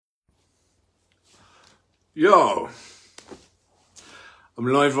Yo, I'm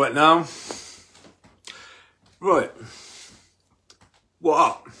live right now. Right, what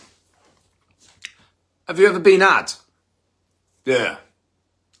up? Have you ever been had? Yeah,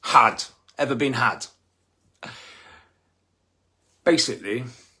 had. Ever been had? Basically,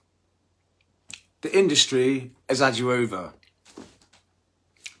 the industry has had you over.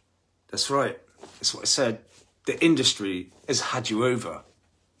 That's right, that's what I said. The industry has had you over.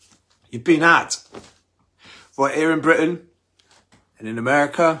 You've been had. Right here in Britain and in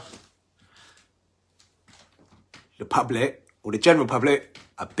America, the public, or the general public,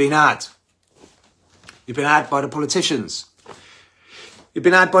 have been had. You've been had by the politicians. You've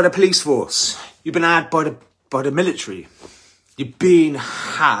been had by the police force. You've been had by the military. You've been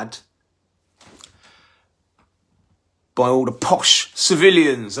had by all the posh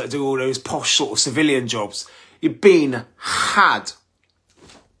civilians that do all those posh sort of civilian jobs. You've been had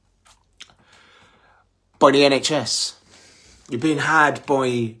by the NHS. You're being had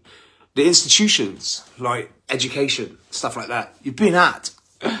by the institutions like education, stuff like that. You've been had.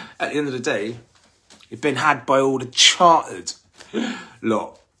 At the end of the day, you've been had by all the chartered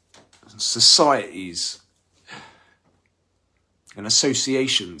lot, societies and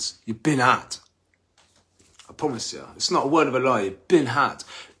associations. You've been had. I promise you, it's not a word of a lie. You've been had.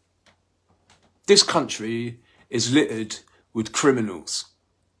 This country is littered with criminals.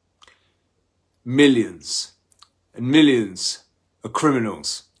 Millions and millions of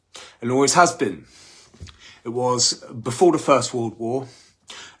criminals, and always has been. It was before the First World War,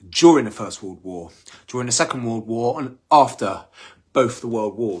 during the First World War, during the Second World War, and after both the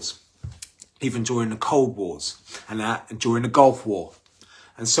World Wars, even during the Cold Wars and during the Gulf War,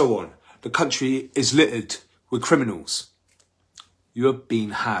 and so on. The country is littered with criminals. You have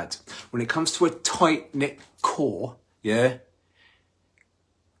been had. When it comes to a tight-knit core, yeah,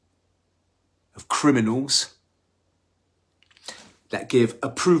 of criminals that give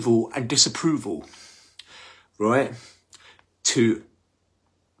approval and disapproval, right, to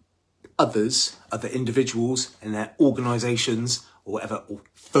others, other individuals and their organisations or whatever, or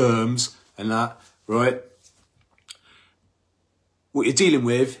firms and that, right? What you're dealing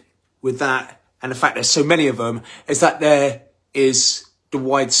with that, and the fact there's so many of them, is that there is the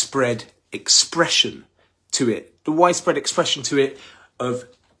widespread expression to it. The widespread expression to it of,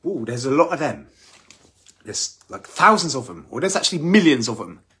 ooh, there's a lot of them. There's like thousands of them, or there's actually millions of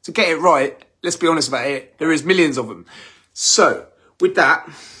them. To get it right, let's be honest about it, there is millions of them. So, with that,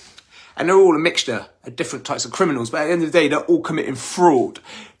 and they're all a mixture of different types of criminals, but at the end of the day, they're all committing fraud.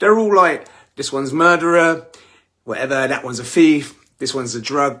 They're all like, this one's murderer, whatever, that one's a thief, this one's a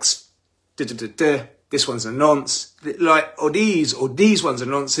drugs, this one's a nonce, like, or these ones are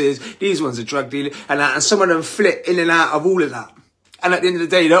nonces, these ones are drug dealers, and that, and some of them flip in and out of all of that. And at the end of the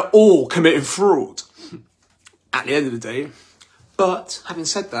day, they're all committing fraud. At the end of the day. But, having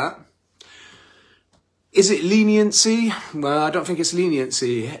said that, is it leniency? Well, I don't think it's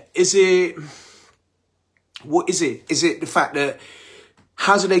leniency. Is it... What is it? Is it the fact that...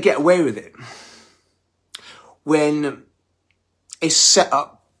 How do they get away with it? When it's set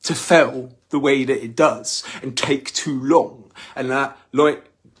up to fail the way that it does and take too long. And that, like...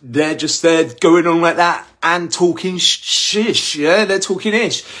 They're just there going on like that and talking shish, yeah? They're talking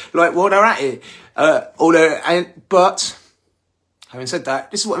ish. Like, while they're at it. But, having said that,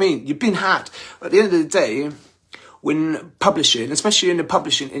 this is what I mean. You've been had. At the end of the day, when publishing, especially in the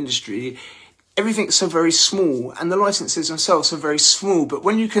publishing industry, everything's so very small and the licenses themselves are very small. But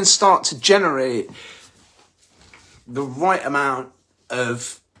when you can start to generate the right amount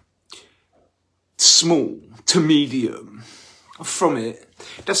of small to medium from it,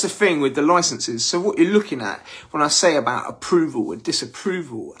 that's the thing with the licenses. So what you're looking at when I say about approval and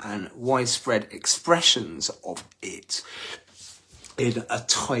disapproval and widespread expressions of it in a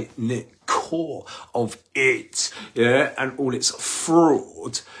tight-knit core of it, yeah, and all its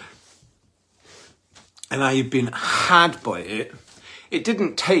fraud, and how you've been had by it, it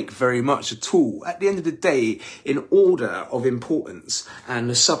didn't take very much at all. At the end of the day, in order of importance and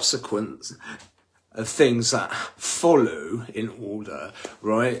the subsequent of things that follow in order,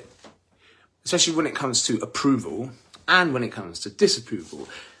 right? Especially when it comes to approval and when it comes to disapproval.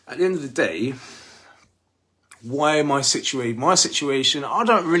 At the end of the day, why my situation, I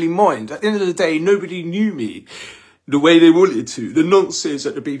don't really mind. At the end of the day, nobody knew me the way they wanted to. The nonsense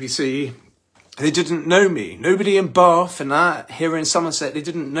at the BBC, they didn't know me. Nobody in Bath and that, here in Somerset, they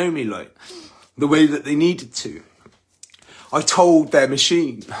didn't know me like the way that they needed to. I told their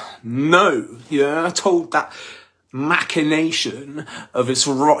machine, no, yeah, I told that machination of its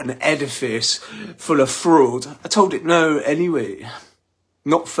rotten edifice full of fraud, I told it no anyway.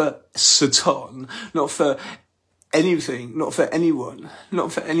 not for Satan, not for anything, not for anyone,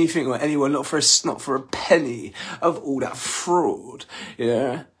 not for anything or anyone, not for a penny of all that fraud.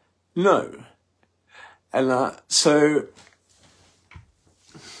 Yeah, no. And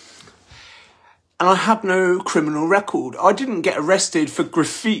and I had no criminal record. I didn't get arrested for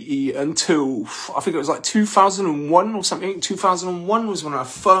graffiti until, I think it was like 2001 or something. 2001 was when I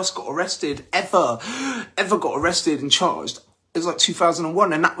first got arrested, ever got arrested and charged. It was like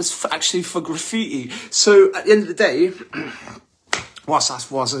 2001, and that was actually for graffiti. So at the end of the day, whilst I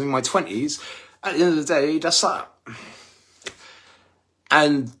was in my 20s, at the end of the day, that's that.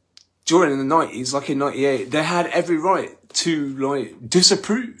 And during the 90s, like in 98, they had every right to like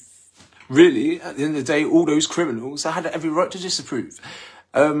disapprove. Really, at the end of the day, all those criminals, they had every right to disapprove.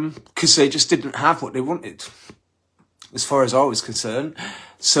 Because they just didn't have what they wanted, as far as I was concerned.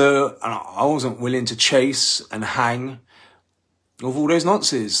 So I wasn't willing to chase and hang with all those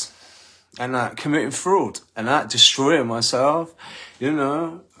nonsense and committing fraud and destroying myself, you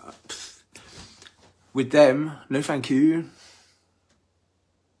know. With them, no thank you.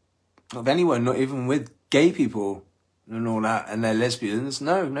 Not with anyone, not even with gay people and all that, and they're lesbians.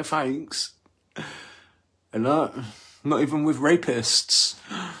 No thanks. And not even with rapists.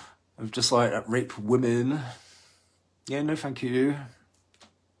 Of just like rape women. Yeah, no thank you.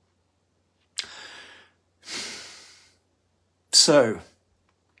 So,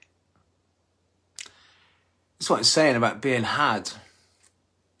 that's what I'm saying about being had.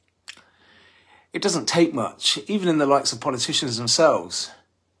 It doesn't take much, even in the likes of politicians themselves.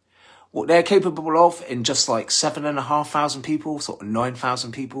 What they're capable of in just like 7,500 people, sort of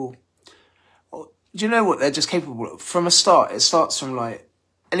 9,000 people. Do you know what they're just capable of? From a start, it starts from like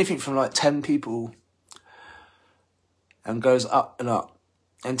anything from like 10 people and goes up and up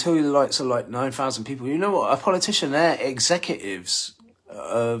until the likes of like 9,000 people. You know what? A politician, they're executives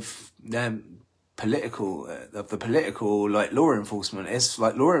of them of the political like law enforcement. It's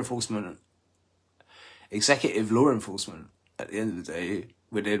like law enforcement, executive law enforcement at the end of the day.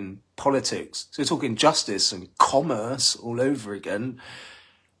 Within politics. So we're talking justice and commerce all over again.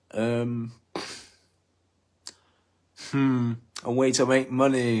 A way to make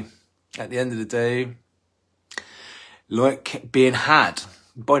money at the end of the day. Like being had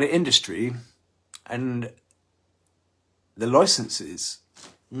by the industry and the licenses.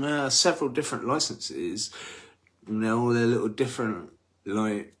 Several different licenses. All their little different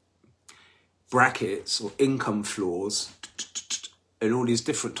like brackets or income floors. And all these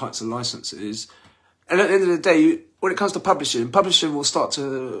different types of licenses. And at the end of the day, when it comes to publishing will starts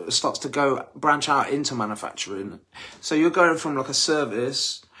to go branch out into manufacturing. So you're going from like a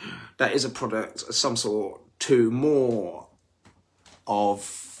service that is a product of some sort to more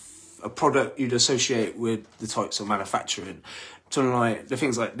of a product you'd associate with the types of manufacturing. So like the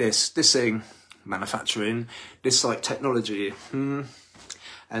things like this thing, manufacturing, this like technology.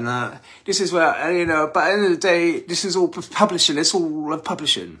 And this is where, you know, but at the end of the day, this is all publishing. It's all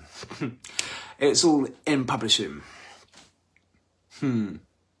publishing. It's all in publishing. How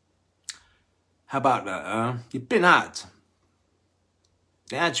about that, You've been had.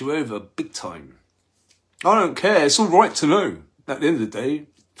 They had you over big time. I don't care. It's all right to know. At the end of the day,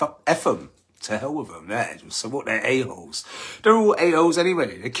 fuck F them. To hell with them. So what, they're a-holes. They're all a-holes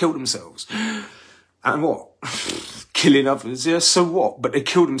anyway. They kill themselves. And what? Killing others, yeah, so what? But they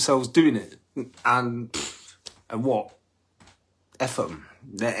kill themselves doing it. And what? F them.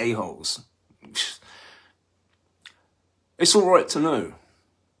 They're a-holes. It's all right to know.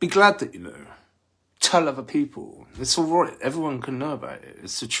 Be glad that you know. Tell other people. It's all right. Everyone can know about it.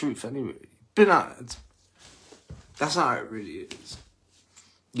 It's the truth anyway. Been at it. That's how it really is.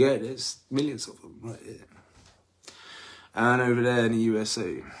 Yeah, there's millions of them right here. And over there in the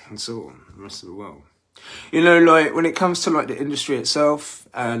USA and so on, the rest of the world. You know, like when it comes to like the industry itself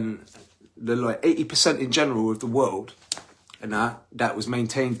and the like 80% in general of the world, and that was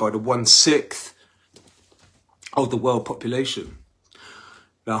maintained by the 1/6 of the world population.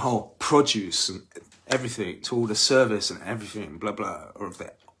 The whole produce and everything, to all the service and everything, blah blah, or of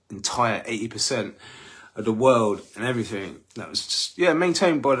the entire 80% of the world and everything. That was just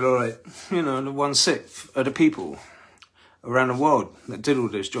maintained by the like, you know, the 1/6 of the people around the world that did all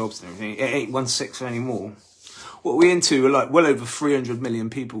those jobs and everything. It ain't 1/6 anymore. What we're into, we're like well over 300 million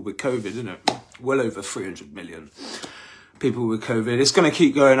people with COVID, isn't it? Well over 300 million people with COVID. It's going to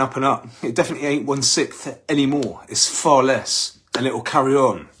keep going up and up. It definitely ain't 1/6 anymore. It's far less, and it will carry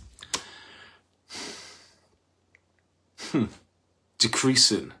on.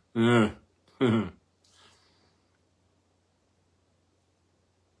 Decreasing. I don't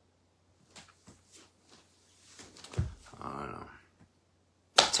know.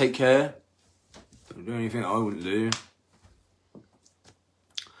 take care. Don't do anything I wouldn't do.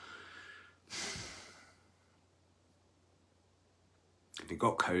 If you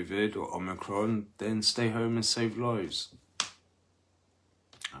got COVID or Omicron, then stay home and save lives.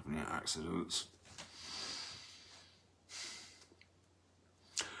 Have any accidents.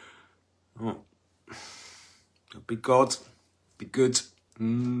 Oh. Be God. Be good.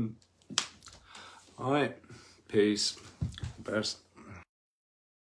 Alright. Peace. Best.